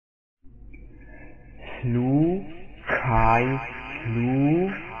Hlu, Kai,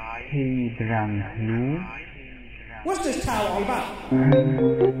 Hlu, Hebrang, Hlu. What's this towel all about?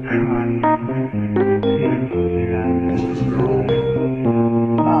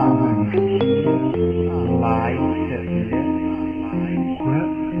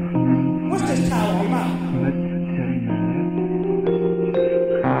 What's this towel all about?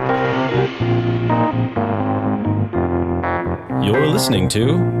 You're listening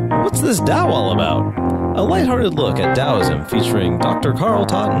to What's This Tao All About? A lighthearted look at Taoism featuring Dr. Carl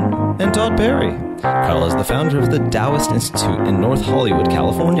Totten and Todd Perry. Carl is the founder of the Taoist Institute in North Hollywood,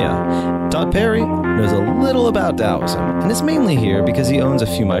 California. Todd Perry knows a little about Taoism and is mainly here because he owns a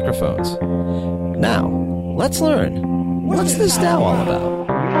few microphones. Now, let's learn. What's this Tao all about?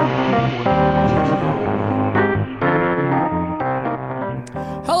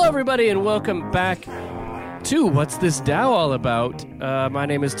 Hello, everybody, and welcome back to What's This Tao All About? My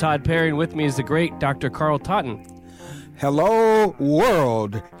name is Todd Perry, and with me is the great Dr. Carl Totten. Hello,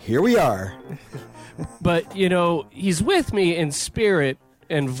 world. Here we are. But, you know, he's with me in spirit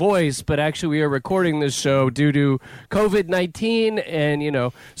and voice, but actually we are recording this show due to COVID-19 and, you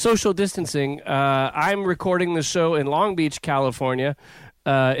know, social distancing. I'm recording the show in Long Beach, California.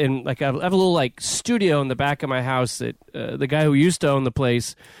 I have a little studio in the back of my house that the guy who used to own the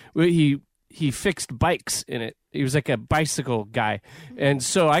place, he fixed bikes in it. He was like a bicycle guy. And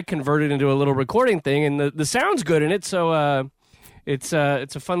so I converted it into a little recording thing, and the sound's good in it, so it's a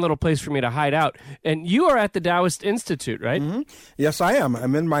fun little place for me to hide out. And you are at the Taoist Institute, right? Mm-hmm. Yes, I am.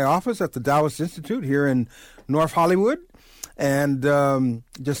 I'm in my office at the Taoist Institute here in North Hollywood, and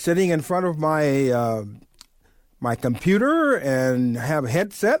just sitting in front of my my computer and have a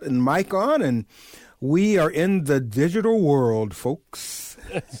headset and mic on, and we are in the digital world, folks.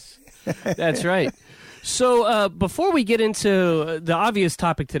 That's right. So before we get into the obvious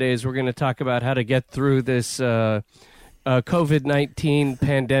topic today is we're going to talk about how to get through this COVID-19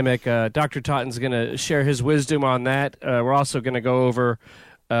 pandemic. Dr. Totten's going to share his wisdom on that. We're also going to go over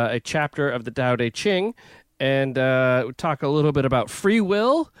a chapter of the Tao Te Ching and talk a little bit about free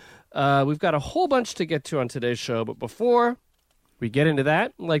will. We've got a whole bunch to get to on today's show, but before we get into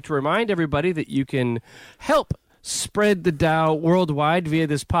that, I'd like to remind everybody that you can help spread the Tao worldwide via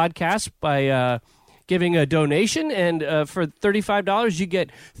this podcast by giving a donation, and for $35 you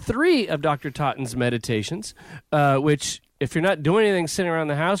get 3 of Dr. Totten's meditations, which if you're not doing anything sitting around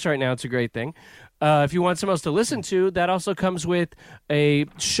the house right now, it's a great thing. If you want someone else to listen to, that also comes with a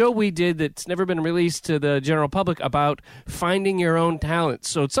show we did that's never been released to the general public about finding your own talents.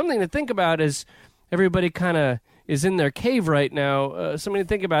 So it's something to think about as everybody kind of is in their cave right now, something to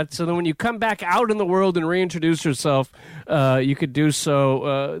think about, so that when you come back out in the world and reintroduce yourself, you could do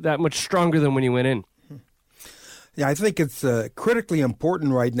so that much stronger than when you went in. Yeah, I think it's critically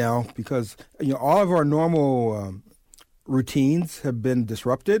important right now because all of our normal routines have been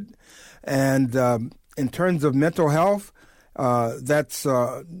disrupted, and in terms of mental health, that's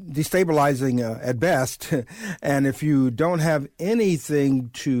destabilizing at best. And if you don't have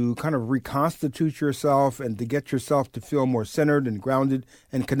anything to kind of reconstitute yourself and to get yourself to feel more centered and grounded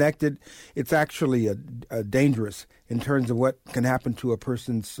and connected, it's actually dangerous in terms of what can happen to a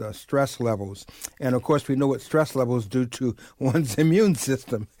person's stress levels. And, of course, we know what stress levels do to one's immune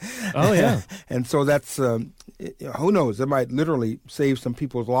system. Oh, yeah. And so that's, who knows, it might literally save some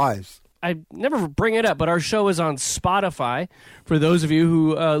people's lives. I never bring it up, but our show is on Spotify. For those of you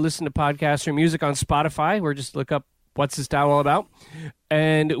who listen to podcasts or music on Spotify, or just look up What's This Tao All About.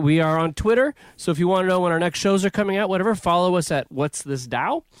 And we are on Twitter, so if you want to know when our next shows are coming out, whatever, follow us at What's This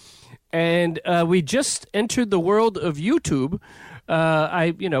Tao. And we just entered the world of YouTube.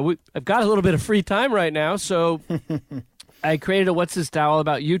 I've got a little bit of free time right now, so I created a What's This Tao All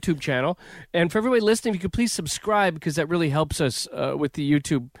About YouTube channel. And for everybody listening, if you could please subscribe, because that really helps us with the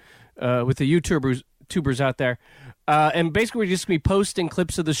YouTubers out there. And basically we're just going to be posting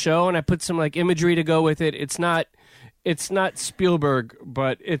clips of the show, and I put some imagery to go with it. It's not Spielberg,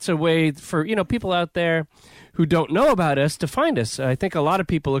 but it's a way for, people out there who don't know about us to find us. I think a lot of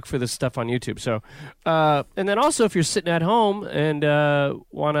people look for this stuff on YouTube. So, and then also if you're sitting at home and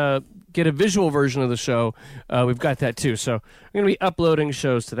want to get a visual version of the show, we've got that too. So I'm going to be uploading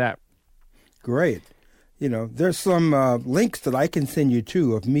shows to that. Great. There's some links that I can send you,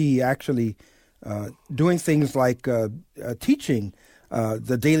 too, of me actually doing things like teaching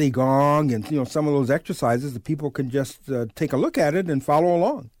the daily gong and, some of those exercises that people can just take a look at it and follow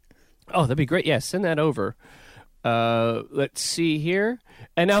along. Oh, that'd be great. Yeah, send that over. Let's see here.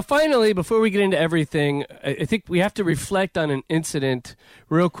 And now, finally, before we get into everything, I think we have to reflect on an incident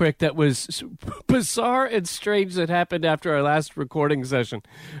real quick that was bizarre and strange that happened after our last recording session.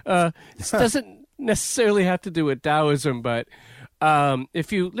 This doesn't necessarily have to do with Taoism, but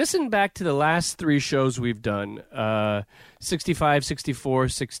if you listen back to the last 3 shows we've done, 65, 64,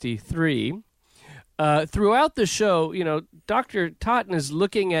 63, throughout the show, Dr. Totten is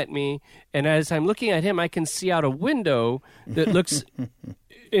looking at me, and as I'm looking at him, I can see out a window that looks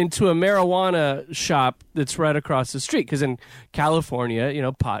into a marijuana shop that's right across the street, because in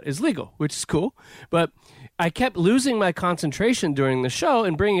California, pot is legal, which is cool. But I kept losing my concentration during the show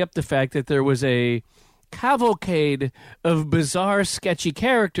and bringing up the fact that there was a cavalcade of bizarre, sketchy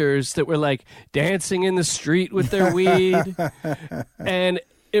characters that were like dancing in the street with their weed. And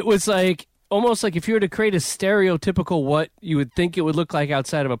it was like almost like if you were to create a stereotypical what you would think it would look like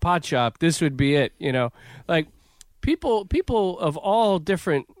outside of a pot shop, this would be it. Like people of all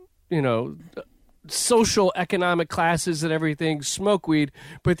different, social economic classes and everything smoke weed,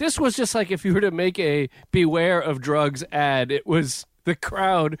 but this was just like if you were to make a beware of drugs ad. It was the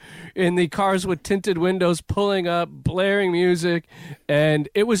crowd in the cars with tinted windows pulling up, blaring music, and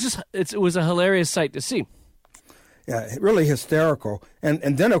it was a hilarious sight to see. Yeah, really hysterical.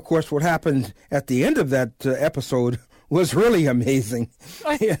 And then, of course, what happened at the end of that episode was really amazing.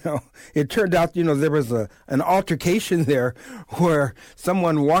 It turned out, there was an altercation there where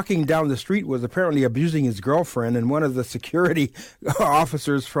someone walking down the street was apparently abusing his girlfriend, and one of the security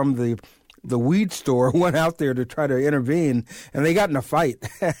officers from the weed store went out there to try to intervene, and they got in a fight.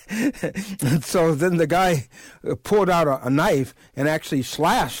 And so then the guy pulled out a knife and actually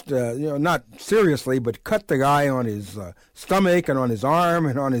slashed, not seriously, but cut the guy on his stomach and on his arm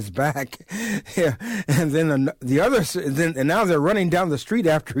and on his back. Yeah. And then and now they're running down the street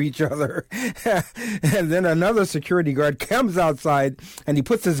after each other. And then another security guard comes outside and he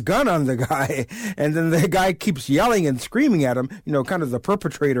puts his gun on the guy. And then the guy keeps yelling and screaming at him, kind of the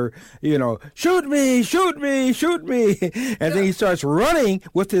perpetrator, shoot me, shoot me, shoot me. And then he starts running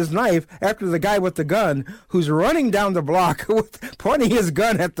with his knife after the guy with the gun, who's running down the block pointing his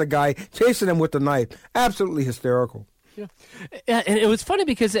gun at the guy, chasing him with the knife. Absolutely hysterical. Yeah, and it was funny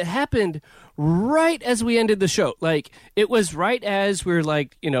because it happened right as we ended the show. Like, it was right as we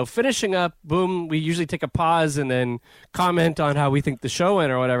were finishing up, boom, we usually take a pause and then comment on how we think the show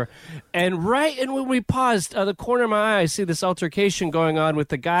went or whatever. And when we paused, the corner of my eye, I see this altercation going on with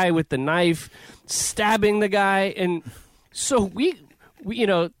the guy with the knife stabbing the guy. And so we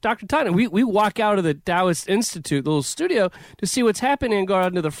Dr. Totten, we walk out of the Taoist Institute, the little studio, to see what's happening and go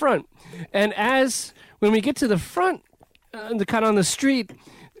out to the front. And when we get to the front, kind of on the street,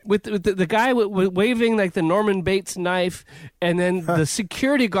 with the guy waving like the Norman Bates knife, and then the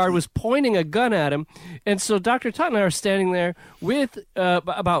security guard was pointing a gun at him. And so Dr. Totten and I are standing there with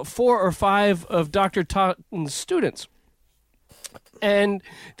about 4 or 5 of Dr. Totten's students. And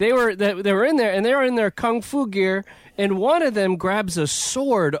they were in there, and they were in their kung fu gear, and one of them grabs a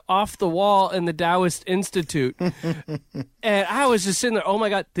sword off the wall in the Taoist Institute. And I was just sitting there, oh my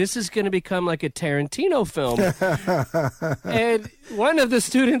God, this is going to become like a Tarantino film. And one of the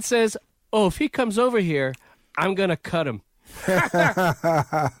students says, oh, if he comes over here, I'm going to cut him.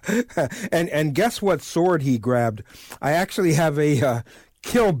 And guess what sword he grabbed? I actually have a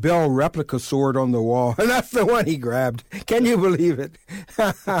Kill Bill replica sword on the wall, and that's the one he grabbed. Can you believe it?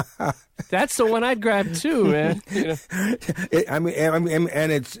 That's the one I'd grab too, man.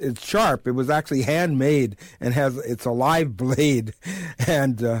 And it's sharp. It was actually handmade and it's a live blade,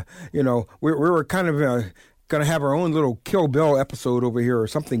 and we were kind of going to have our own little Kill Bill episode over here or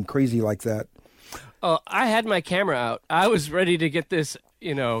something crazy like that. Oh, I had my camera out. I was ready to get this.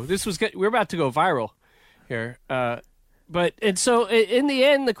 We're about to go viral here. And so in the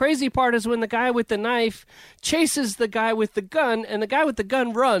end, the crazy part is when the guy with the knife chases the guy with the gun, and the guy with the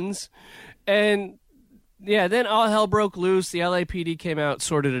gun runs, and then all hell broke loose. The LAPD came out,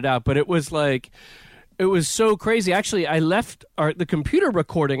 sorted it out, but it was so crazy. Actually, I left the computer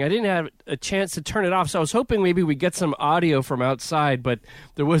recording. I didn't have a chance to turn it off, so I was hoping maybe we'd get some audio from outside, but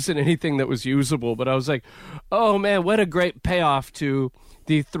there wasn't anything that was usable. But I was like, oh man, what a great payoff to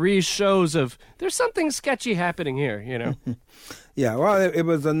the 3 shows of there's something sketchy happening here, Yeah, well, it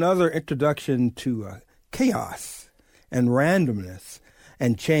was another introduction to chaos and randomness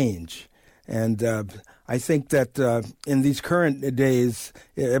and change. And I think that in these current days,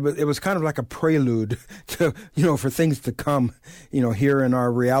 it was kind of like a prelude to, for things to come, here in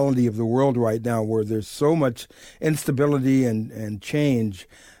our reality of the world right now, where there's so much instability and change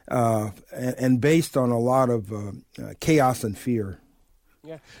and based on a lot of chaos and fear.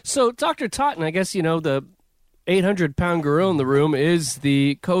 Yeah. So, Dr. Totten, I guess, the 800-pound gorilla in the room is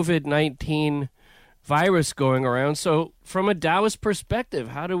the COVID-19 virus going around. So, from a Taoist perspective,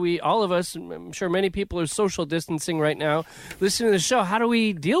 how do we, all of us, I'm sure many people are social distancing right now, listening to the show, how do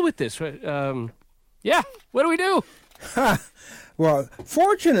we deal with this? Yeah. What do we do? Well,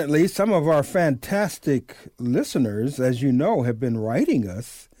 fortunately, some of our fantastic listeners, as you know, have been writing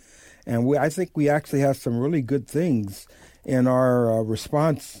us, and I think we actually have some really good things in our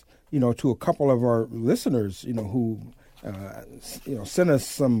response, to a couple of our listeners, who, sent us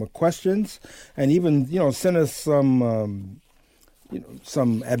some questions and even, sent us some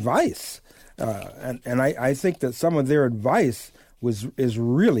advice, and I think that some of their advice is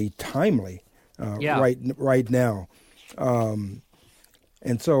really timely, right now.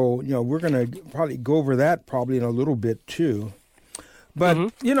 And so, we're going to probably go over that probably in a little bit too. But,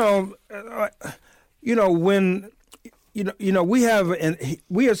 when,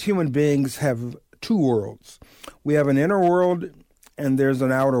 we as human beings have two worlds. We have an inner world and there's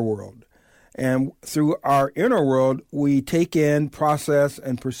an outer world. And through our inner world, we take in, process,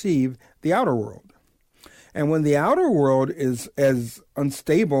 and perceive the outer world. And when the outer world is as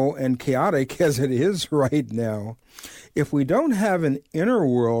unstable and chaotic as it is right now, if we don't have an inner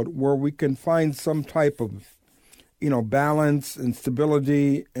world where we can find some type of, balance and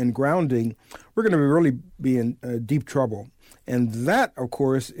stability and grounding, we're going to really be in deep trouble. And that, of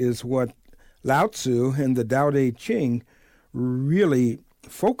course, is what Lao Tzu and the Tao Te Ching really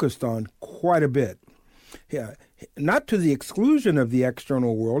focused on quite a bit. Yeah, not to the exclusion of the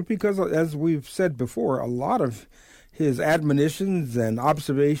external world, because as we've said before, a lot of his admonitions and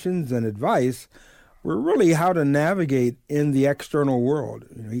observations and advice were really how to navigate in the external world.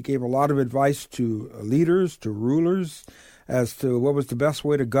 He gave a lot of advice to leaders, to rulers, as to what was the best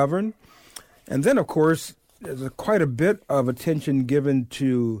way to govern. And then, of course, there's quite a bit of attention given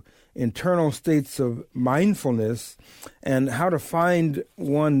to internal states of mindfulness and how to find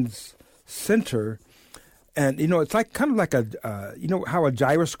one's center. And, it's kind of like how a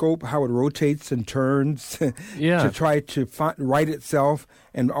gyroscope, how it rotates and turns to try to right itself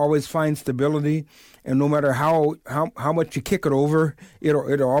and always find stability. And no matter how much you kick it over,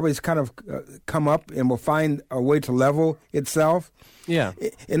 it'll always kind of come up and will find a way to level itself. Yeah.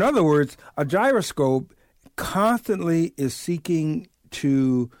 In other words, a gyroscope constantly is seeking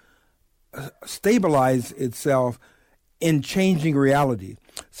to stabilize itself in changing reality.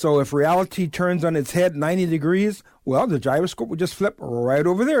 So if reality turns on its head 90 degrees, well, the gyroscope will just flip right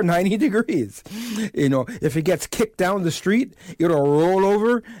over there 90 degrees. If it gets kicked down the street, it'll roll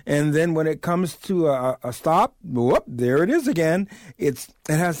over, and then when it comes to a stop, whoop, there it is again. It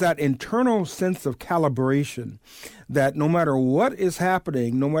has that internal sense of calibration that no matter what is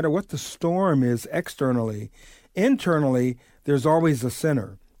happening, no matter what the storm is externally, internally, there's always a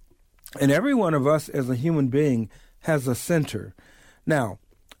center. And every one of us as a human being has a center. Now,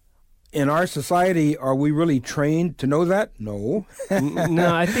 in our society, are we really trained to know that? No.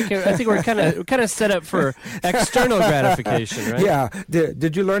 No, I think we're kind of set up for external gratification, right? Yeah.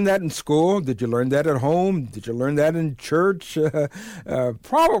 Did you learn that in school? Did you learn that at home? Did you learn that in church?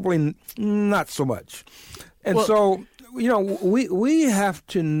 Probably not so much. And so, we have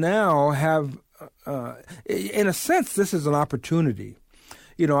to now have, in a sense, this is an opportunity.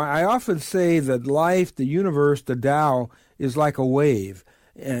 I often say that life, the universe, the Tao is like a wave.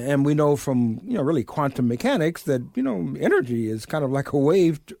 And we know from, really quantum mechanics that, energy is kind of like a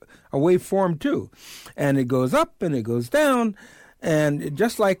waveform too. And it goes up and it goes down. And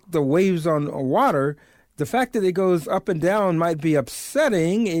just like the waves on water, the fact that it goes up and down might be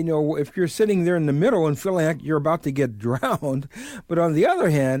upsetting, if you're sitting there in the middle and feeling like you're about to get drowned. But on the other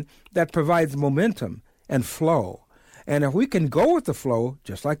hand, that provides momentum and flow. And if we can go with the flow,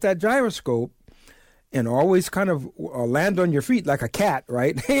 just like that gyroscope, and always kind of land on your feet like a cat,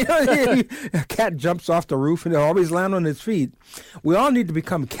 right? A cat jumps off the roof and they always land on its feet. We all need to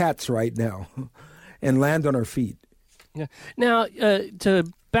become cats right now and land on our feet. Yeah. Now, to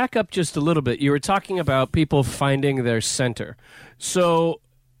back up just a little bit, you were talking about people finding their center. So,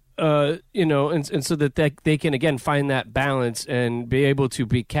 and so that they can, again, find that balance and be able to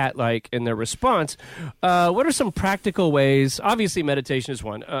be cat-like in their response. What are some practical ways, obviously meditation is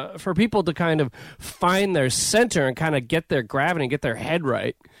one, for people to kind of find their center and kind of get their gravity and get their head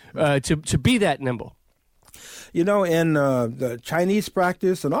right to be that nimble? In the Chinese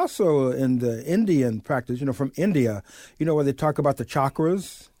practice and also in the Indian practice, from India, where they talk about the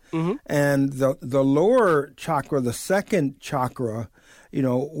chakras. Mm-hmm. And the lower chakra, the second chakra,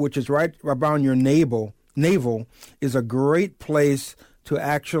 which is right around your navel, is a great place to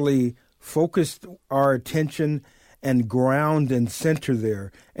actually focus our attention and ground and center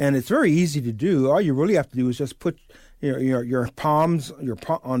there. And it's very easy to do. All you really have to do is just put your palms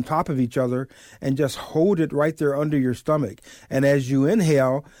on top of each other and just hold it right there under your stomach. And as you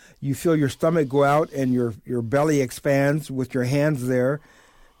inhale, you feel your stomach go out and your belly expands with your hands there.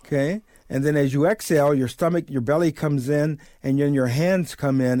 Okay? And then as you exhale, your belly comes in, and then your hands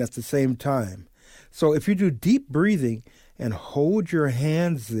come in at the same time. So if you do deep breathing and hold your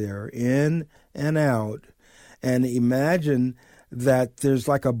hands there in and out, and imagine that there's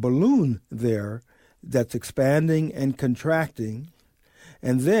like a balloon there that's expanding and contracting.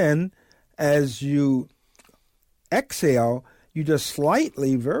 And then as you exhale, you just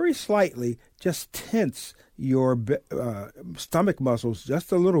slightly, very slightly, just tense your stomach muscles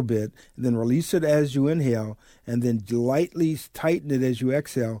just a little bit, and then release it as you inhale, and then lightly tighten it as you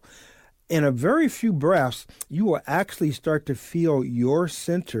exhale. In a very few breaths, you will actually start to feel your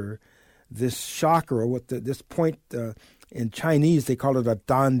center, this chakra, this point in Chinese, they call it a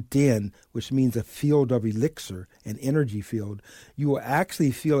Dan Dian, which means a field of elixir, an energy field. You will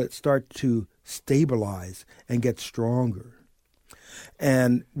actually feel it start to stabilize and get stronger.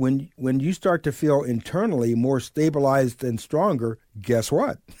 And when you start to feel internally more stabilized and stronger, guess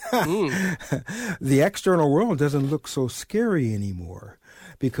what? The external world doesn't look so scary anymore,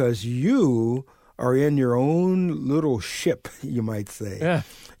 because you are in your own little ship, you might say. Yeah.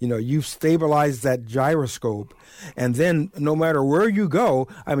 You've stabilized that gyroscope, and then no matter where you go,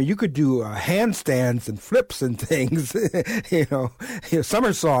 I mean, you could do handstands and flips and things,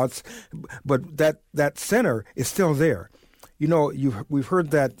 somersaults, but that center is still there. We've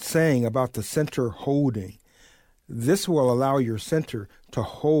heard that saying about the center holding. This will allow your center to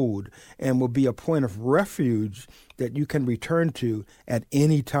hold and will be a point of refuge that you can return to at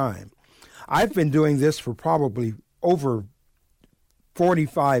any time. I've been doing this for probably over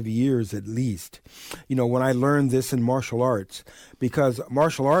 45 years at least, when I learned this in martial arts, because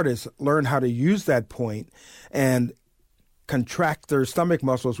martial artists learn how to use that point and contract their stomach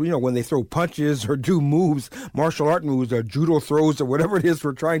muscles, when they throw punches or do moves, martial art moves or judo throws or whatever it is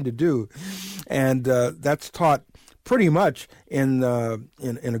we're trying to do. And that's taught pretty much in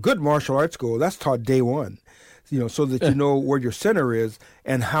a good martial arts school. That's taught day one, so that you know where your center is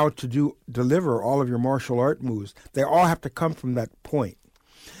and how to deliver all of your martial art moves. They all have to come from that point.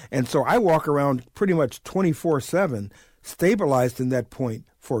 And so I walk around pretty much 24/7, stabilized in that point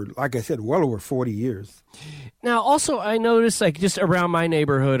for, like I said, well over 40 years. Now, also, I noticed, just around my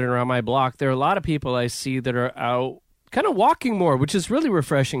neighborhood and around my block, there are a lot of people I see that are out kind of walking more, which is really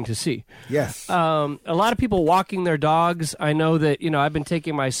refreshing to see. Yes. A lot of people walking their dogs. I know that, I've been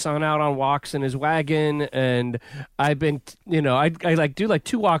taking my son out on walks in his wagon, and I've been, I do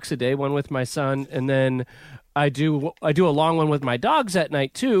 2 walks a day, one with my son, and then I do a long one with my dogs at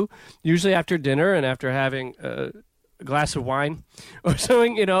night too, usually after dinner and after having a glass of wine or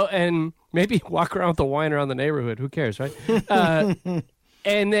something, and maybe walk around with the wine around the neighborhood. Who cares, right?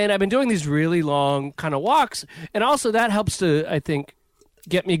 And then I've been doing these really long kind of walks, and also that helps to, I think,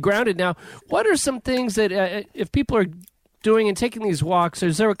 get me grounded. Now, what are some things that if people are doing and taking these walks,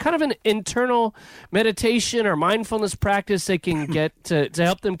 is there kind of an internal meditation or mindfulness practice they can get to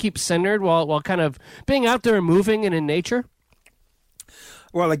help them keep centered while kind of being out there and moving and in nature?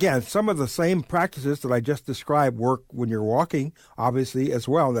 Well, again, some of the same practices that I just described work when you're walking, obviously, as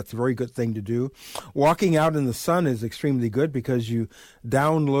well. That's a very good thing to do. Walking out in the sun is extremely good because you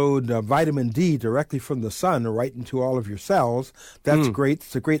download vitamin D directly from the sun right into all of your cells. That's great.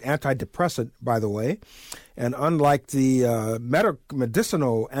 It's a great antidepressant, by the way. And unlike the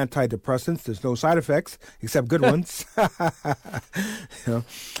medicinal antidepressants, there's no side effects except good ones.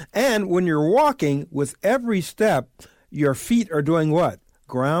 And when you're walking, with every step, your feet are doing what?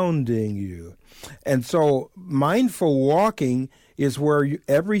 Grounding you. And so mindful walking is where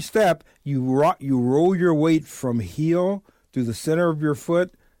every step you roll your weight from heel to the center of your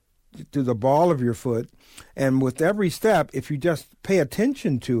foot to the ball of your foot. And with every step, if you just pay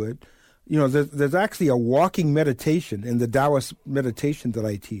attention to it, there's actually a walking meditation in the Taoist meditation that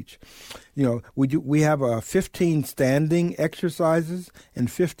I teach. We have 15 standing exercises and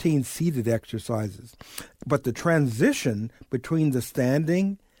 15 seated exercises. But the transition between the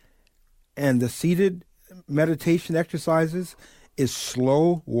standing and the seated meditation exercises is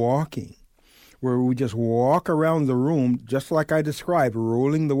slow walking, where we just walk around the room, just like I described,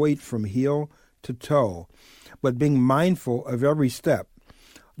 rolling the weight from heel to toe, but being mindful of every step.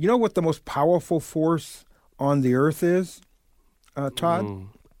 You know what the most powerful force on the earth is, Todd?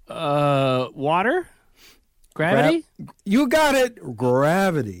 Water? Gravity? You got it.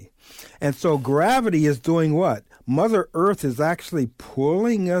 Gravity. And so gravity is doing what? Mother Earth is actually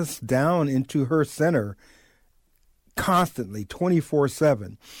pulling us down into her center constantly,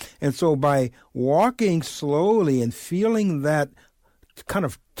 24/7. And so by walking slowly and feeling that kind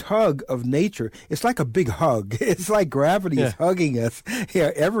of tug of nature, it's like a big hug. It's like gravity is hugging us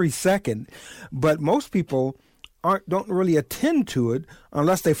every second. But most people don't really attend to it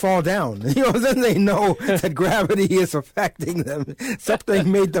unless they fall down. Then they know that gravity is affecting them.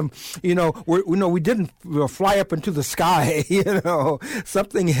 Something made them, we didn't fly up into the sky.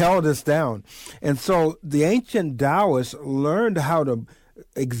 Something held us down. And so the ancient Taoists learned how to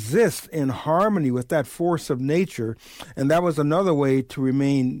exist in harmony with that force of nature, and that was another way to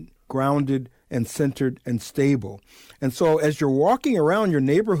remain grounded and centered and stable. And so as you're walking around your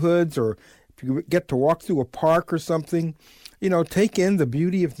neighborhoods, or if you get to walk through a park or something, take in the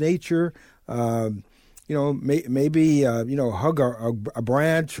beauty of nature. Maybe hug a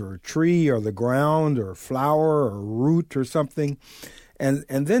branch or a tree or the ground or a flower or a root or something, and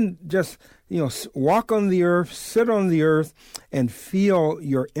then just walk on the earth, sit on the earth, and feel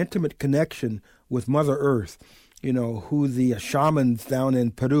your intimate connection with Mother Earth. Who the shamans down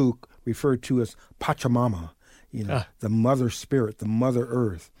in Peru refer to as Pachamama. The Mother Spirit, the Mother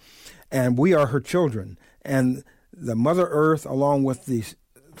Earth. And we are her children. And the Mother Earth, along with the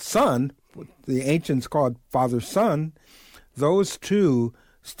Sun, the ancients called Father Sun, those two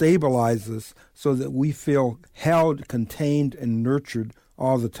stabilize us so that we feel held, contained, and nurtured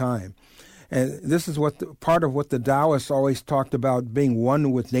all the time. And this is part of what the Taoists always talked about, being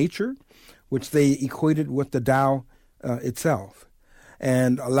one with nature, which they equated with the Tao itself.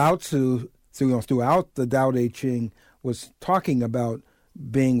 And Lao Tzu, throughout the Tao Te Ching, was talking about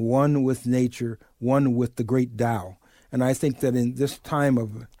being one with nature, one with the great Tao. And I think that in this time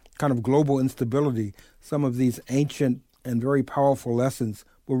of kind of global instability, some of these ancient and very powerful lessons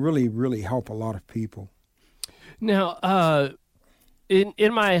will really, really help a lot of people. Now,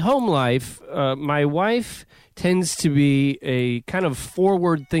 in my home life, my wife tends to be a kind of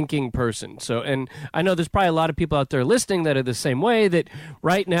forward-thinking person. So, and I know there's probably a lot of people out there listening that are the same way, that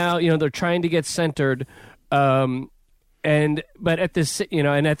right now, they're trying to get centered, but at this,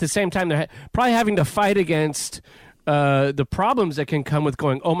 and at the same time, they're probably having to fight against the problems that can come with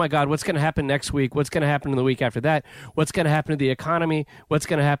going, oh my God, what's going to happen next week? What's going to happen in the week after that? What's going to happen to the economy? What's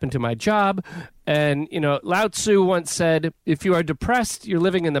going to happen to my job? And, Lao Tzu once said, if you are depressed, you're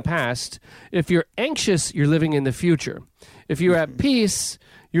living in the past. If you're anxious, you're living in the future. If you're at peace,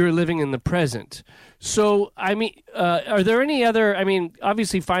 you're living in the present. So, are there any other,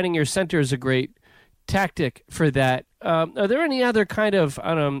 obviously finding your center is a great tactic for that. Are there any other kind of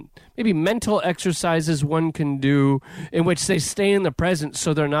maybe mental exercises one can do in which they stay in the present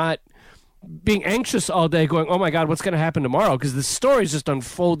so they're not being anxious all day going, oh my God, what's going to happen tomorrow? Because the story's just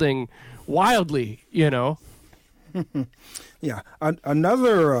unfolding wildly, Yeah.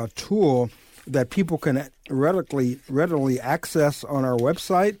 Another tool that people can readily access on our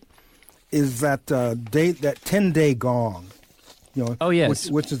website is that 10-day gong. Oh,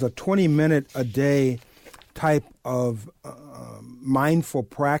 yes. Which is a 20-minute a day type of mindful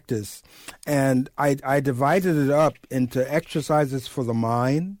practice. And I divided it up into exercises for the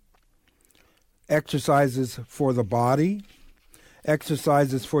mind, exercises for the body,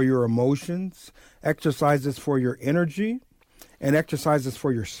 exercises for your emotions, exercises for your energy, and exercises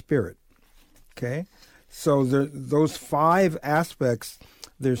for your spirit. Okay? So those 5 aspects,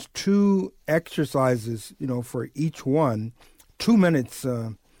 there's 2 exercises, for each one, 2 minutes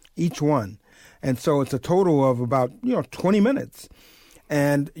each one. And so it's a total of about, 20 minutes.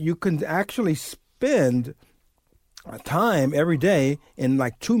 And you can actually spend time every day in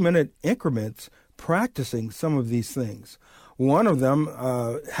 2-minute increments practicing some of these things. One of them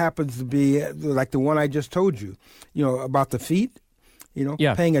happens to be like the one I just told you, about the feet,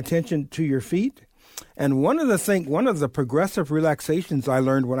 paying attention to your feet. And one of the progressive relaxations I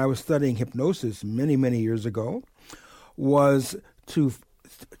learned when I was studying hypnosis many, many years ago was to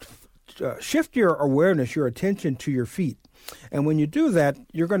shift your awareness, your attention to your feet. And when you do that,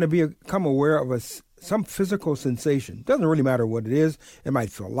 you're going to become aware of some physical sensation. It doesn't really matter what it is. It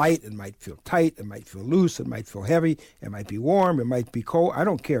might feel light, it might feel tight, it might feel loose, it might feel heavy, it might be warm, it might be cold. I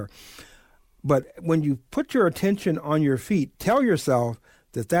don't care. But when you put your attention on your feet, tell yourself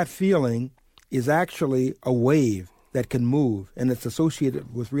that feeling is actually a wave that can move, and it's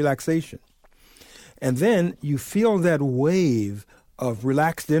associated with relaxation. And then you feel that wave of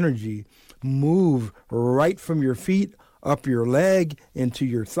relaxed energy move right from your feet up your leg into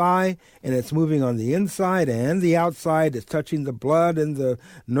your thigh, and it's moving on the inside and the outside. It's touching the blood and the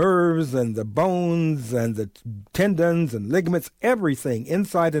nerves and the bones and the tendons and ligaments, everything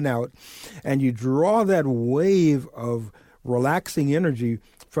inside and out. And you draw that wave of relaxing energy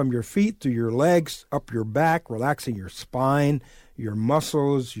from your feet to your legs, up your back, relaxing your spine, your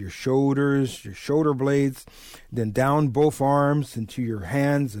muscles, your shoulders, your shoulder blades, then down both arms into your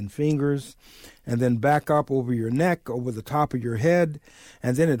hands and fingers, and then back up over your neck, over the top of your head,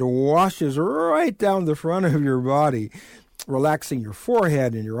 and then it washes right down the front of your body, relaxing your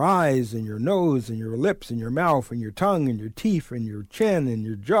forehead and your eyes and your nose and your lips and your mouth and your tongue and your teeth and your chin and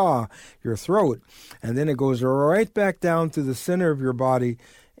your jaw, your throat. And then it goes right back down to the center of your body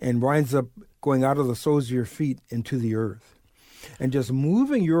and winds up going out of the soles of your feet into the earth. And just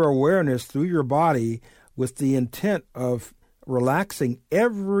moving your awareness through your body with the intent of relaxing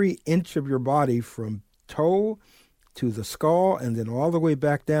every inch of your body from toe to the skull and then all the way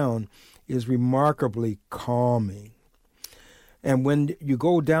back down is remarkably calming. And when you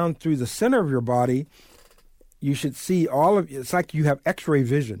go down through the center of your body, you should see it's like you have x-ray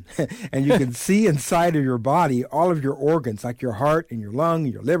vision and you can see inside of your body all of your organs, like your heart and your lung,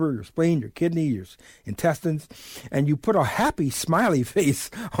 your liver, your spleen, your kidney, your intestines, and you put a happy smiley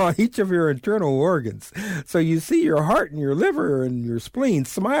face on each of your internal organs. So you see your heart and your liver and your spleen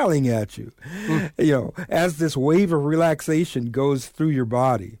smiling at you, as this wave of relaxation goes through your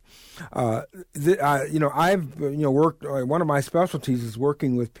body. I've worked. One of my specialties is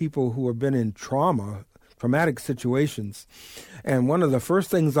working with people who have been in traumatic situations, and one of the first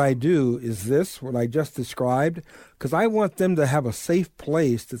things I do is what I just described, because I want them to have a safe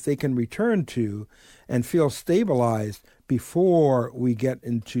place that they can return to and feel stabilized before we get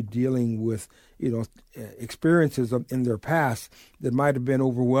into dealing with experiences in their past that might have been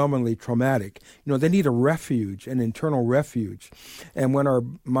overwhelmingly traumatic. They need a refuge, an internal refuge. And when our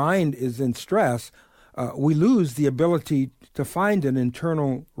mind is in stress, we lose the ability to find an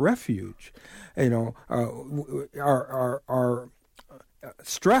internal refuge. Our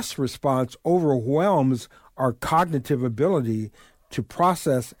stress response overwhelms our cognitive ability to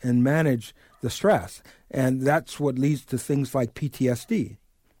process and manage the stress. And that's what leads to things like PTSD.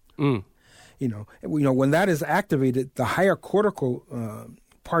 When that is activated, the higher cortical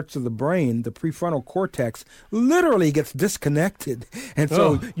parts of the brain, the prefrontal cortex, literally gets disconnected. And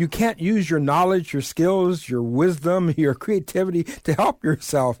so you can't use your knowledge, your skills, your wisdom, your creativity to help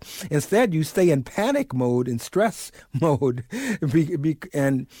yourself. Instead, you stay in panic mode, in stress mode,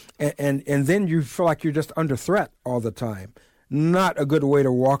 and then you feel like you're just under threat all the time. Not a good way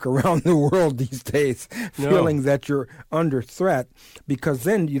to walk around the world these days, feeling that you're under threat, because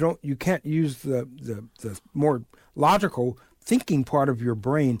then you can't use the more logical thinking part of your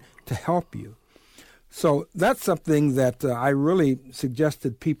brain to help you. So that's something that I really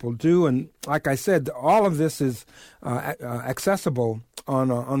suggested people do. And like I said, all of this is accessible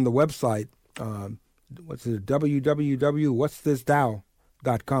on the website. What's it?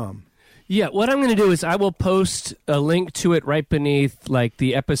 www.whatsthisdow.com. Yeah, what I'm going to do is I will post a link to it right beneath, like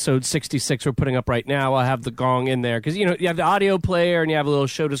the episode 66 we're putting up right now. I'll have the gong in there because you have the audio player and you have a little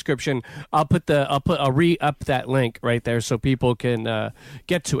show description. I'll re-up that link right there so people can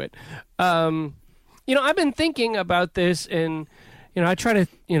get to it. I've been thinking about this, and I try to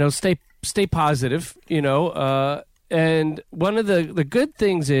stay positive. And one of the good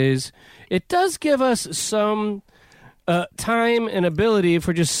things is it does give us some time and ability, if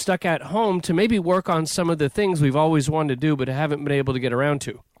we're just stuck at home, to maybe work on some of the things we've always wanted to do but haven't been able to get around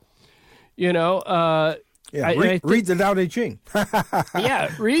to. Read the Tao Te Ching.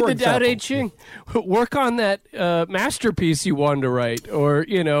 Yeah, read the Tao Te Ching. Work on that masterpiece you wanted to write, or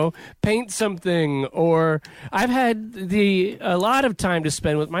paint something. Or I've had a lot of time to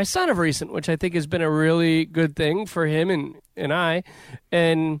spend with my son of recent, which I think has been a really good thing for him and I.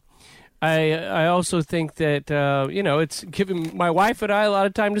 And I also think that it's given my wife and I a lot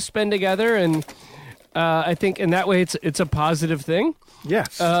of time to spend together, and I think in that way it's a positive thing.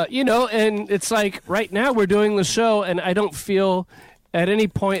 Yes. And it's like right now we're doing the show, and I don't feel at any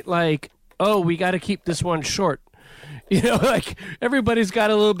point like, oh, we got to keep this one short. Like everybody's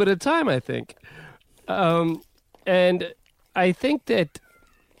got a little bit of time, I think. And I think that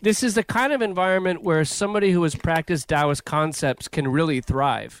this is the kind of environment where somebody who has practiced Taoist concepts can really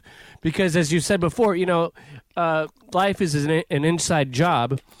thrive. Because as you said before, life is an inside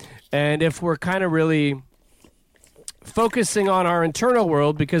job. And if we're kind of really focusing on our internal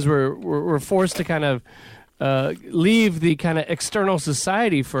world because we're forced to kind of leave the kind of external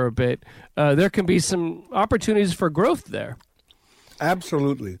society for a bit, there can be some opportunities for growth there.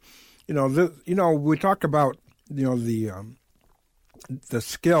 Absolutely. We talked about, the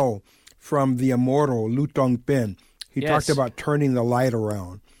skill from the immortal Lu Tongpen. He talked about turning the light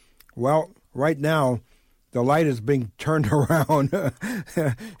around. Well, right now, the light is being turned around and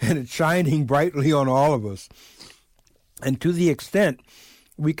it's shining brightly on all of us. And to the extent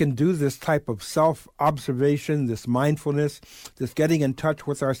we can do this type of self-observation, this mindfulness, this getting in touch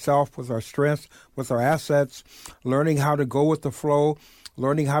with ourself, with our strengths, with our assets, learning how to go with the flow,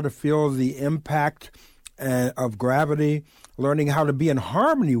 learning how to feel the impact of gravity, learning how to be in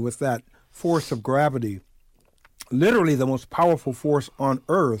harmony with that force of gravity, literally the most powerful force on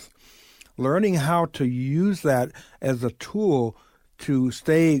earth, learning how to use that as a tool to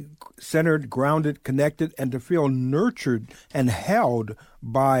stay centered, grounded, connected, and to feel nurtured and held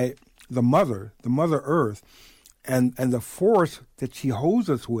by the Mother Earth. And the force that she holds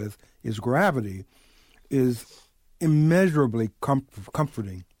us with is gravity, is immeasurably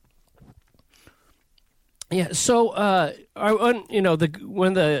comforting. Yeah, so one of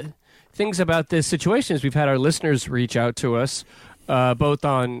the things about this situation is we've had our listeners reach out to us both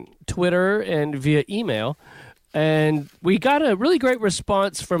on Twitter and via email, and we got a really great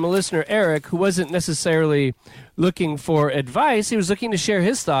response from a listener, Eric, who wasn't necessarily looking for advice. He was looking to share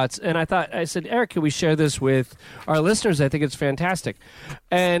his thoughts, and I said, Eric, can we share this with our listeners? I think it's fantastic.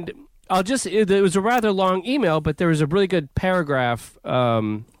 And it was a rather long email, but there was a really good paragraph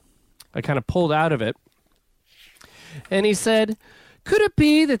I kind of pulled out of it. And he said, could it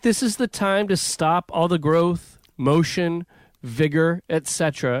be that this is the time to stop all the growth, motion, vigor,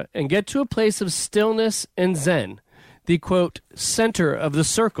 etc., and get to a place of stillness and Zen, the, quote, center of the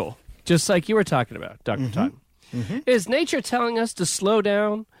circle, just like you were talking about, Dr. Todd? Mm-hmm. Is nature telling us to slow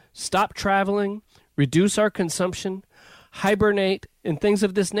down, stop traveling, reduce our consumption, hibernate, and things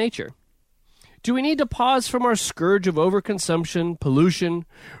of this nature? Do we need to pause from our scourge of overconsumption, pollution,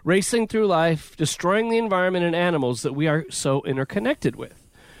 racing through life, destroying the environment and animals that we are so interconnected with?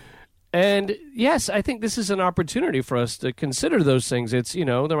 And yes, I think this is an opportunity for us to consider those things. It's,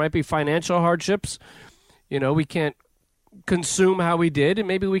 there might be financial hardships. We can't consume how we did, and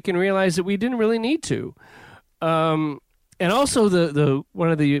maybe we can realize that we didn't really need to. And also, the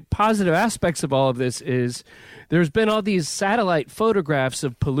one of the positive aspects of all of this is there's been all these satellite photographs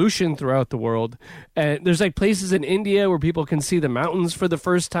of pollution throughout the world. And there's like places in India where people can see the mountains for the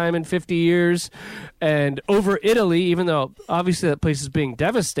first time in 50 years. And over Italy, even though obviously that place is being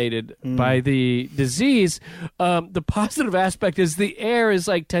devastated by the disease, the positive aspect is the air is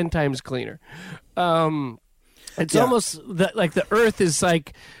like 10 times cleaner. It's almost like the earth is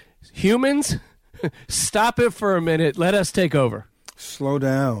like, humans, stop it for a minute. Let us take over. Slow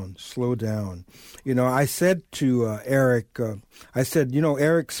down. I said to Eric,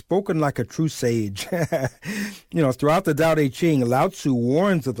 Eric, spoken like a true sage. Throughout the Tao Te Ching, Lao Tzu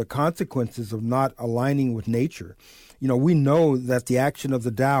warns of the consequences of not aligning with nature. We know that the action of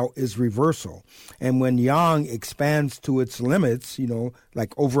the Tao is reversal. And when yang expands to its limits,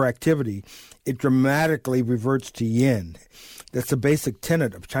 like overactivity, it dramatically reverts to yin. That's a basic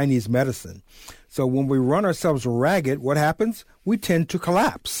tenet of Chinese medicine. So when we run ourselves ragged, what happens? We tend to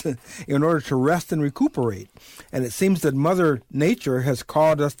collapse in order to rest and recuperate. And it seems that Mother Nature has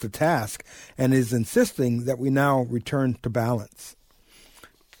called us to task and is insisting that we now return to balance.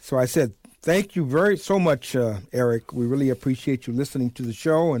 So I said, thank you so much, Eric. We really appreciate you listening to the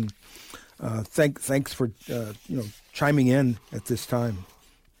show, and thanks for chiming in at this time.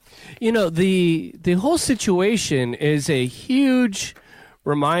 The whole situation is a huge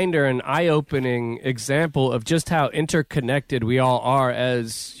reminder and eye-opening example of just how interconnected we all are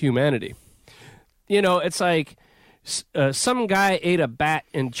as humanity. It's like some guy ate a bat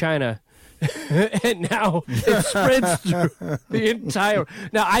in China and now it spreads through the entire...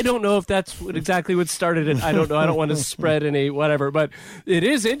 Now, I don't know if that's exactly what started it. I don't know. I don't want to spread any whatever. But it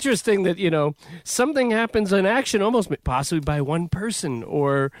is interesting that, something happens in action almost possibly by one person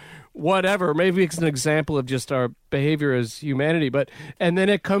or whatever. Maybe it's an example of just our behavior as humanity. And then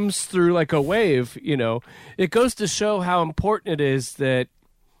it comes through like a wave, It goes to show how important it is that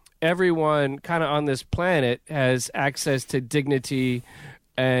everyone kind of on this planet has access to dignity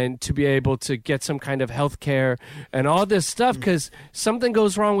and to be able to get some kind of health care and all this stuff, because something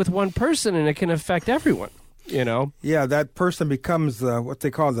goes wrong with one person and it can affect everyone, Yeah, that person becomes what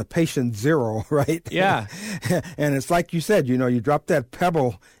they call the patient zero, right? Yeah. And it's like you said, you drop that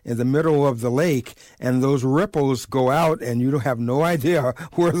pebble in the middle of the lake and those ripples go out and you have no idea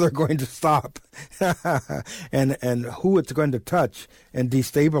where they're going to stop and who it's going to touch and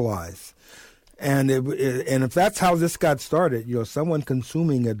destabilize. And if that's how this got started, someone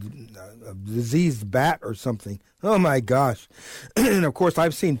consuming a diseased bat or something, oh my gosh. And of course,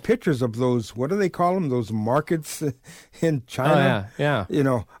 I've seen pictures of those, what do they call them, those markets in China? Oh, yeah.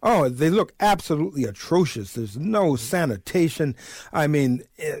 They look absolutely atrocious. There's no sanitation. I mean,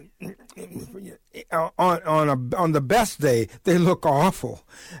 on the best day, they look awful.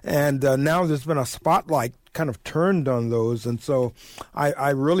 And now there's been a spotlight kind of turned on those. And so I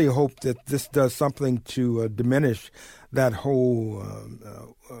really hope that this does something to diminish that whole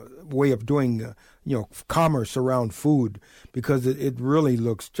way of doing, commerce around food, because it really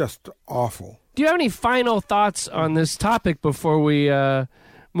looks just awful. Do you have any final thoughts on this topic before we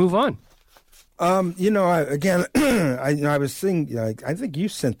move on? I was seeing, I think you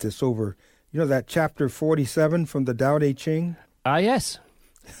sent this over, that chapter 47 from the Tao Te Ching? Yes.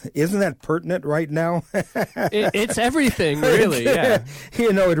 Isn't that pertinent right now? It's everything, really, yeah.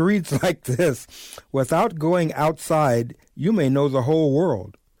 It reads like this: without going outside, you may know the whole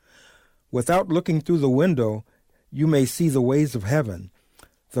world. Without looking through the window, you may see the ways of heaven.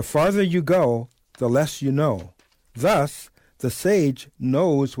 The farther you go, the less you know. Thus, the sage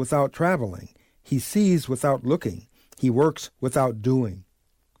knows without traveling. He sees without looking. He works without doing.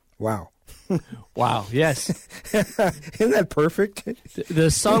 Wow. Wow, yes. Isn't that perfect? The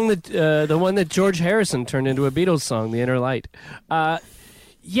song the one that George Harrison turned into a Beatles song, The Inner Light.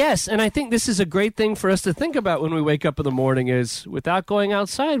 Yes, and I think this is a great thing for us to think about when we wake up in the morning is without going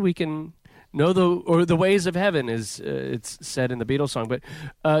outside, we can know the ways of heaven, is it's said in the Beatles song, but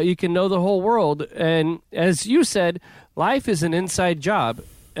you can know the whole world. And as you said, life is an inside job.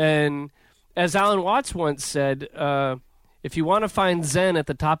 And as Alan Watts once said, if you want to find Zen at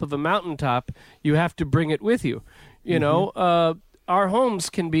the top of a mountaintop, you have to bring it with you. Our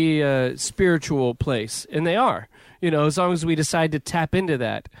homes can be a spiritual place, and they are, as long as we decide to tap into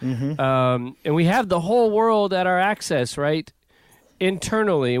that. And we have the whole world at our access, right,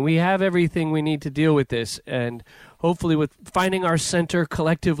 internally, and we have everything we need to deal with this. And hopefully with finding our center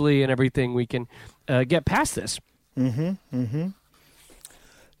collectively and everything, we can get past this. Do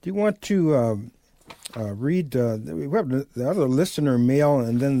you want to... read, we have the other listener mail,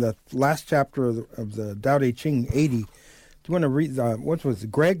 and then the last chapter of the Tao Te Ching 80. Do you want to read, what was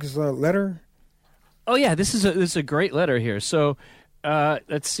it, Greg's letter? Oh, yeah, this is a great letter here. So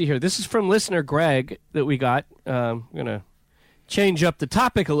let's see here. This is from listener Greg that we got. I'm going to change up the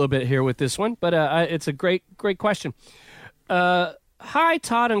topic a little bit here with this one, but it's a great question. Hi,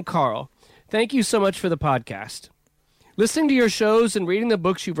 Todd and Carl. Thank you so much for the podcast. Listening to your shows and reading the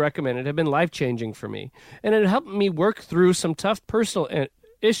books you've recommended have been life-changing for me, and it helped me work through some tough personal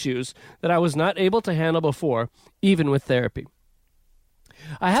issues that I was not able to handle before, even with therapy.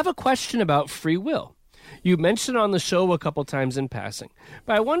 I have a question about free will. You mentioned it on the show a couple times in passing,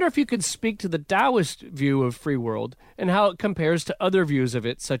 but I wonder if you could speak to the Taoist view of free will and how it compares to other views of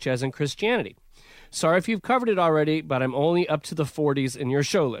it, such as in Christianity. Sorry if you've covered it already, but I'm only up to the 40s in your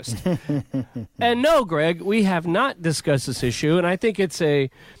show list. And no, Greg, we have not discussed this issue, and I think it's a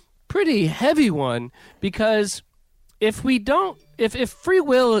pretty heavy one, because if free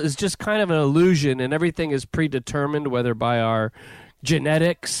will is just kind of an illusion and everything is predetermined, whether by our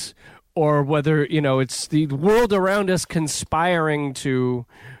genetics or whether, it's the world around us conspiring to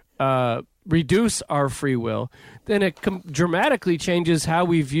reduce our free will, then it dramatically changes how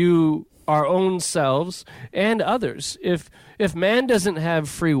we view our own selves and others. If man doesn't have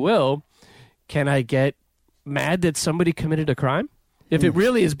free will, can I get mad that somebody committed a crime? If it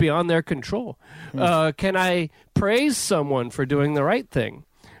really is beyond their control, can I praise someone for doing the right thing?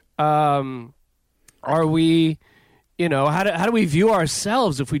 Are we, how do we view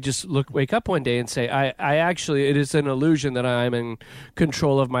ourselves if we just wake up one day and say, I actually, it is an illusion that I'm in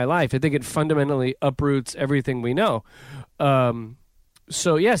control of my life? I think it fundamentally uproots everything we know.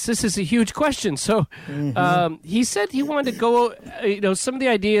 So, yes, this is a huge question. So he said he wanted to go, some of the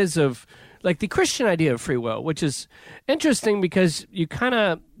ideas of, like the Christian idea of free will, which is interesting because you kind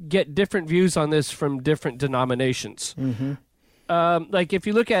of get different views on this from different denominations. Like if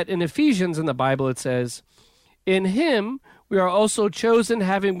you look at in Ephesians in the Bible, it says, in him we are also chosen,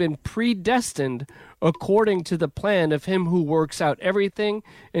 having been predestined according to the plan of him who works out everything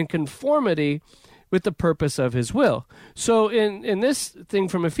in conformity with the purpose of his will. So in this thing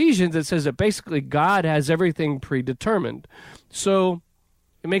from Ephesians, it says that basically God has everything predetermined. So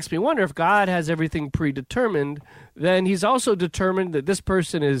it makes me wonder, if God has everything predetermined, then he's also determined that this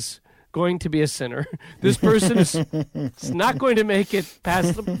person is going to be a sinner. This person is not going to make it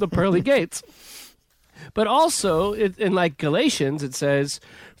past the pearly gates. But also, in like Galatians, it says,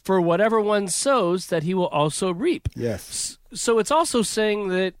 for whatever one sows, that he will also reap. Yes. So it's also saying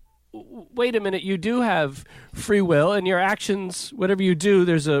that, wait a minute, you do have free will, and your actions, whatever you do,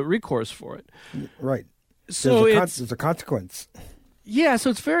 there's a recourse for it. Right. So there's a consequence. Yeah, so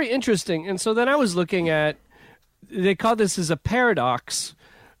it's very interesting. And so then I was looking at, they call this as a paradox,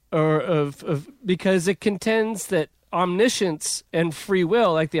 because it contends that omniscience and free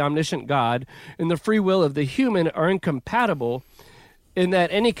will, like the omniscient God, and the free will of the human are incompatible, in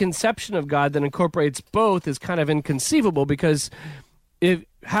that any conception of God that incorporates both is kind of inconceivable, because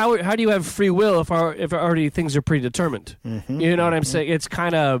how do you have free will if already things are predetermined? You know what I'm saying?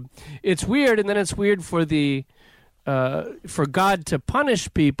 It's weird, and then it's weird for for God to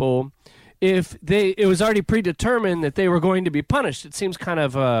punish people if it was already predetermined that they were going to be punished. It seems kind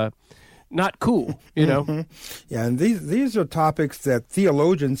of not cool, you know? Yeah, and these are topics that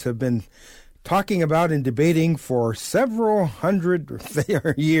theologians have been talking about and debating for several hundred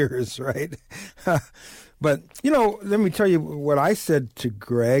years, right? But, let me tell you what I said to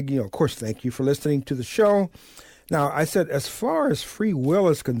Greg. Of course, thank you for listening to the show. Now, I said, as far as free will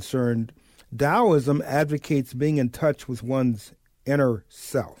is concerned, Taoism advocates being in touch with one's inner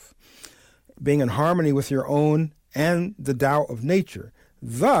self, being in harmony with your own and the Tao of nature,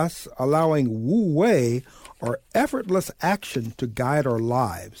 thus allowing Wu Wei, or effortless action, to guide our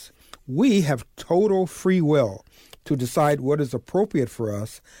lives. We have total free will to decide what is appropriate for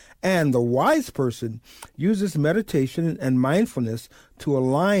us, and the wise person uses meditation and mindfulness to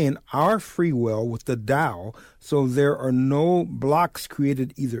align our free will with the Tao, so there are no blocks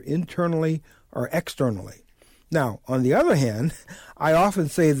created either internally or externally. Now, on the other hand, I often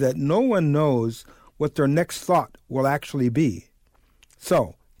say that no one knows what their next thought will actually be.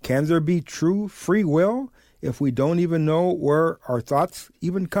 So, can there be true free will if we don't even know where our thoughts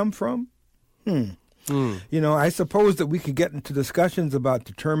even come from? I suppose that we could get into discussions about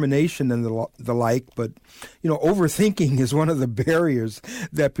determination and the like, but, overthinking is one of the barriers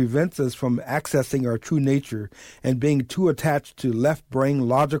that prevents us from accessing our true nature, and being too attached to left-brain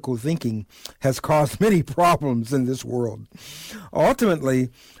logical thinking has caused many problems in this world. Ultimately,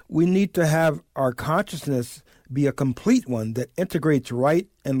 we need to have our consciousness be a complete one that integrates right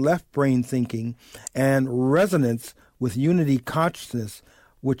and left brain thinking and resonance with unity consciousness,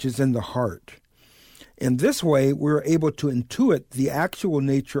 which is in the heart. In this way, we're able to intuit the actual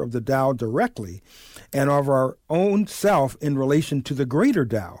nature of the Tao directly and of our own self in relation to the greater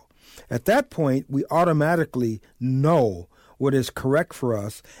Tao. At that point, we automatically know what is correct for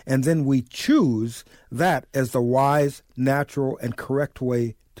us, and then we choose that as the wise, natural, and correct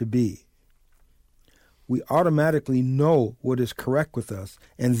way to be. We automatically know what is correct with us,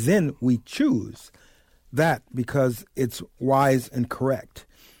 and then we choose that because it's wise and correct.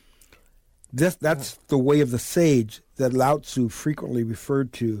 That's the way of the sage that Lao Tzu frequently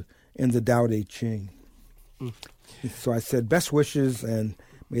referred to in the Tao Te Ching. So I said, best wishes, and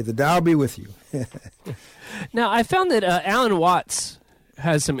may the Tao be with you. Now, I found that Alan Watts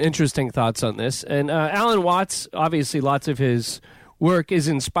has some interesting thoughts on this. And Alan Watts, obviously, lots of his work is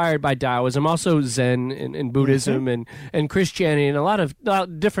inspired by Taoism, also Zen and Buddhism and Christianity, and a lot of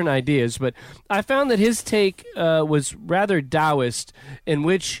different ideas. But I found that his take was rather Taoist, in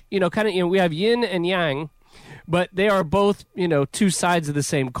which, we have yin and yang, but they are both, two sides of the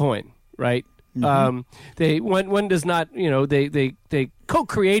same coin, right? One does not, they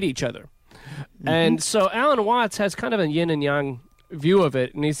co-create each other. And so Alan Watts has kind of a yin and yang view of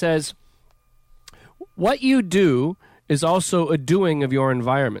it, and he says, what you do is also a doing of your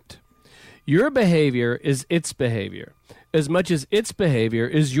environment. Your behavior is its behavior, as much as its behavior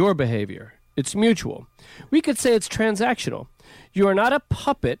is your behavior. It's mutual. We could say it's transactional. You are not a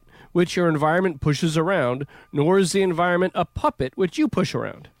puppet which your environment pushes around, nor is the environment a puppet which you push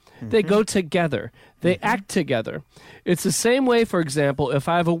around. They go together. They act together. It's the same way, for example, if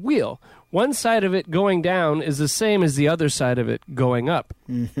I have a wheel. One side of it going down is the same as the other side of it going up.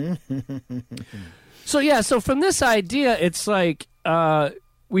 So from this idea, it's like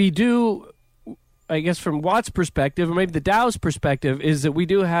we do, I guess from Watt's perspective, or maybe the Tao's perspective, is that we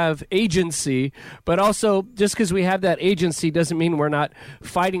do have agency, but also just because we have that agency doesn't mean we're not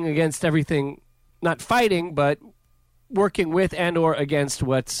fighting against everything, not fighting, but working with and or against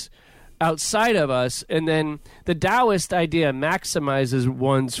what's outside of us. And then the Taoist idea maximizes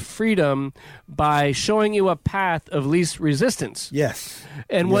one's freedom by showing you a path of least resistance. Yes.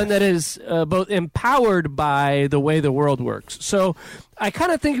 And one that is both empowered by the way the world works. So I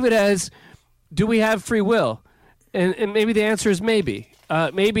kind of think of it as, do we have free will? And maybe the answer is maybe.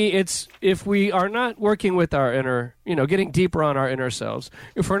 Maybe it's if we are not working with our inner, getting deeper on our inner selves,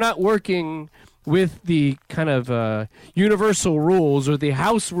 if we're not working with the kind of universal rules or the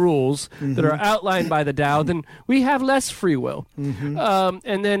house rules that are outlined by the Tao, then we have less free will.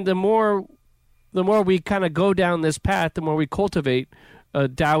 And then the more we kind of go down this path, the more we cultivate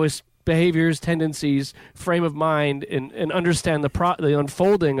Taoist behaviors, tendencies, frame of mind, and understand the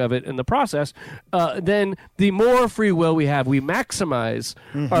unfolding of it in the process, then the more free will we have. We maximize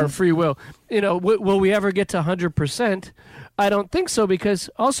our free will. Will we ever get to 100%? I don't think so, because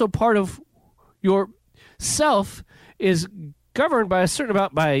also part of your self is governed by a certain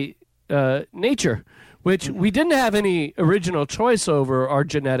amount by nature, which we didn't have any original choice over our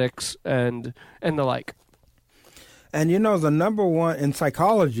genetics and the like. And the number one in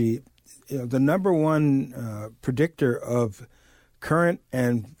psychology, the number one predictor of current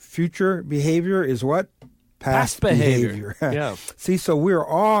and future behavior is what? Past behavior. Yeah. See, so we're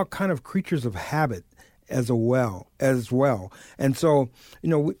all kind of creatures of habit as well. And so,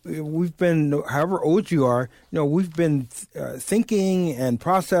 we've been, however old you are, we've been thinking and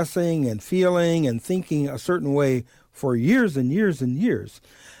processing and feeling and thinking a certain way for years and years and years.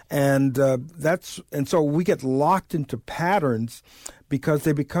 And so we get locked into patterns because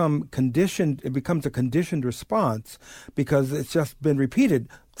they become conditioned. It becomes a conditioned response because it's just been repeated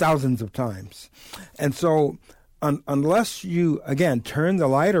thousands of times. And so unless you, again, turn the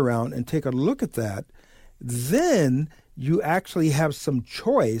light around and take a look at that, then you actually have some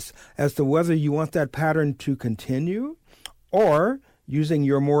choice as to whether you want that pattern to continue, or using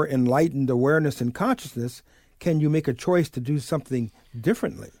your more enlightened awareness and consciousness, can you make a choice to do something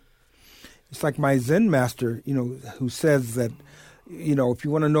differently? It's like my Zen master, who says that, if you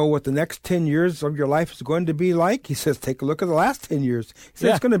want to know what the next 10 years of your life is going to be like, he says, take a look at the last 10 years. He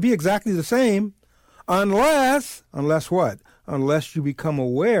says It's going to be exactly the same unless what? Unless you become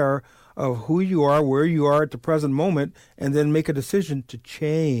aware of who you are, where you are at the present moment, and then make a decision to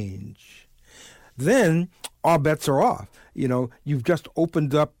change. Then all bets are off. You've just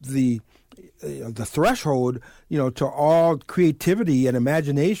opened up the threshold, to all creativity and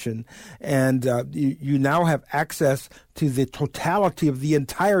imagination, and you now have access to the totality of the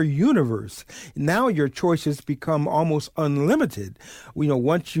entire universe. Now your choices become almost unlimited.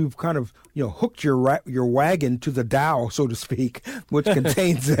 Once you've kind of hooked your wagon to the Tao, so to speak, which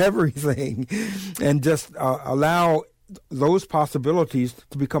contains everything, and just allow those possibilities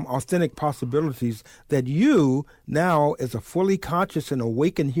to become authentic possibilities that you now, as a fully conscious and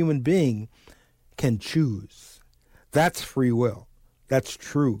awakened human being, can choose. That's free will. That's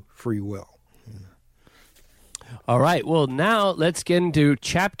true free will. All right. Well, now let's get into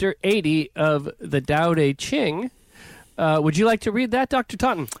Chapter 80 of the Tao Te Ching. Would you like to read that, Dr.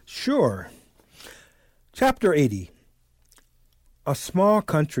 Totten? Sure. Chapter 80. A small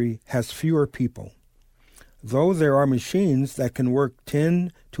country has fewer people. Though there are machines that can work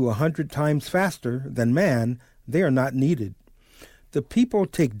 10 to 100 times faster than man, they are not needed. The people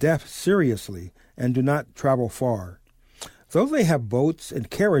take death seriously and do not travel far. Though they have boats and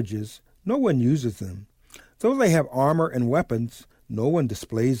carriages, no one uses them. Though they have armor and weapons, no one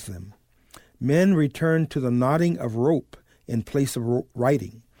displays them. Men return to the knotting of rope in place of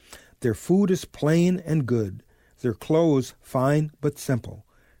riding. Their food is plain and good, their clothes fine but simple,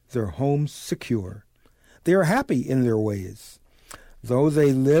 their homes secure. They are happy in their ways. Though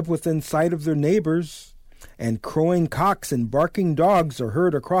they live within sight of their neighbors, and crowing cocks and barking dogs are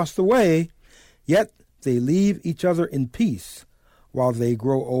heard across the way, yet they leave each other in peace while they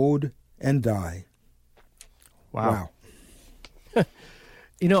grow old and die. Wow.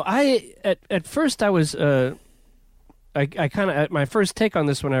 At first I was I kind of, my first take on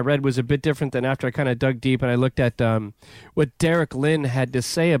this when I read was a bit different than after I kind of dug deep and I looked at what Derek Lin had to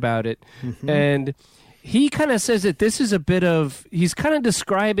say about it. Mm-hmm. And he kind of says that this is a bit of, he's kind of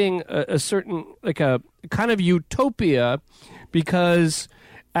describing a certain, like a kind of utopia, because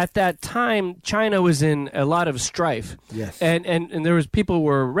at that time China was in a lot of strife. Yes. And there was, people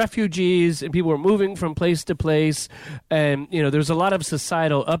were refugees and people were moving from place to place, and there was a lot of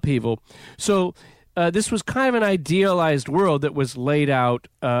societal upheaval. So this was kind of an idealized world that was laid out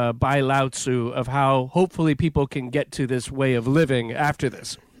by Lao Tzu of how hopefully people can get to this way of living after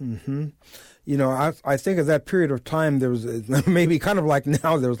this. Mm-hmm. I think of that period of time, there was maybe kind of like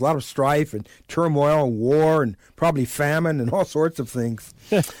now, there was a lot of strife and turmoil and war and probably famine and all sorts of things.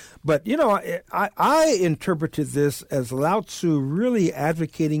 But, I interpreted this as Lao Tzu really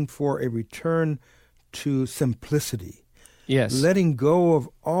advocating for a return to simplicity. Yes. Letting go of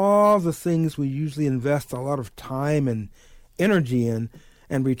all the things we usually invest a lot of time and energy in,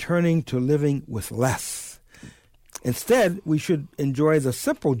 and returning to living with less. Instead, we should enjoy the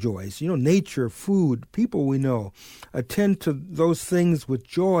simple joys, nature, food, people we know. Attend to those things with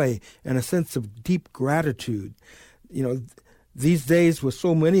joy and a sense of deep gratitude. These days, with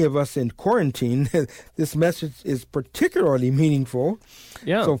so many of us in quarantine, this message is particularly meaningful.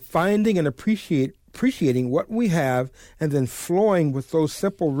 Yeah. So finding and appreciating what we have and then flowing with those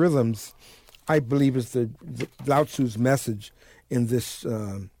simple rhythms, I believe, is the Lao Tzu's message in this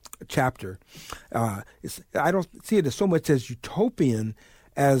chapter. I don't see it as so much as utopian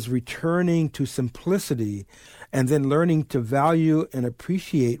as returning to simplicity and then learning to value and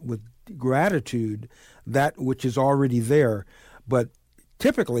appreciate with gratitude that which is already there. But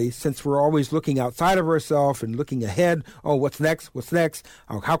typically, since we're always looking outside of ourselves and looking ahead, oh, what's next? What's next?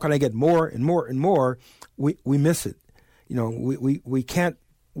 Oh, how can I get more and more and more? We miss it. You know, we can't.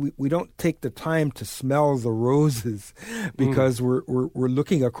 We don't take the time to smell the roses because we're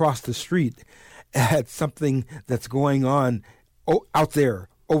looking across the street at something that's going on out there,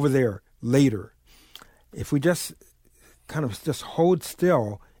 over there, later. If we just kind of just hold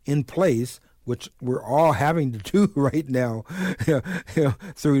still in place, which we're all having to do right now,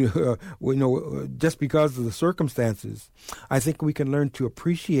 through just because of the circumstances, I think we can learn to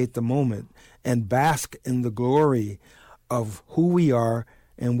appreciate the moment and bask in the glory of who we are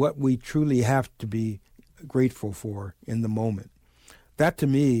and what we truly have to be grateful for in the moment. That, to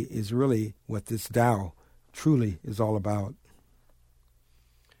me, is really what this Tao truly is all about.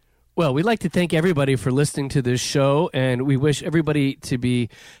 Well, we'd like to thank everybody for listening to this show, and we wish everybody to be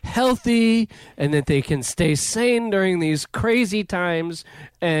healthy and that they can stay sane during these crazy times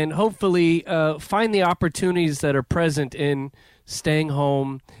and hopefully find the opportunities that are present in staying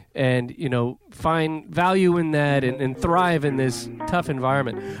home and, find value in that and thrive in this tough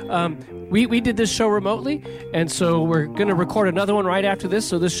environment. We did this show remotely, and so we're going to record another one right after this,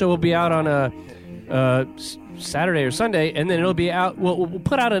 so this show will be out on a Saturday or Sunday, and then it'll be out. We'll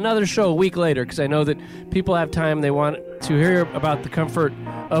put out another show a week later because I know that people have time. They want to hear about the comfort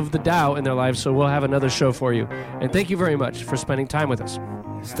of the Tao in their lives, so we'll have another show for you. And thank you very much for spending time with us.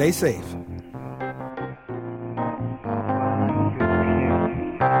 Stay safe.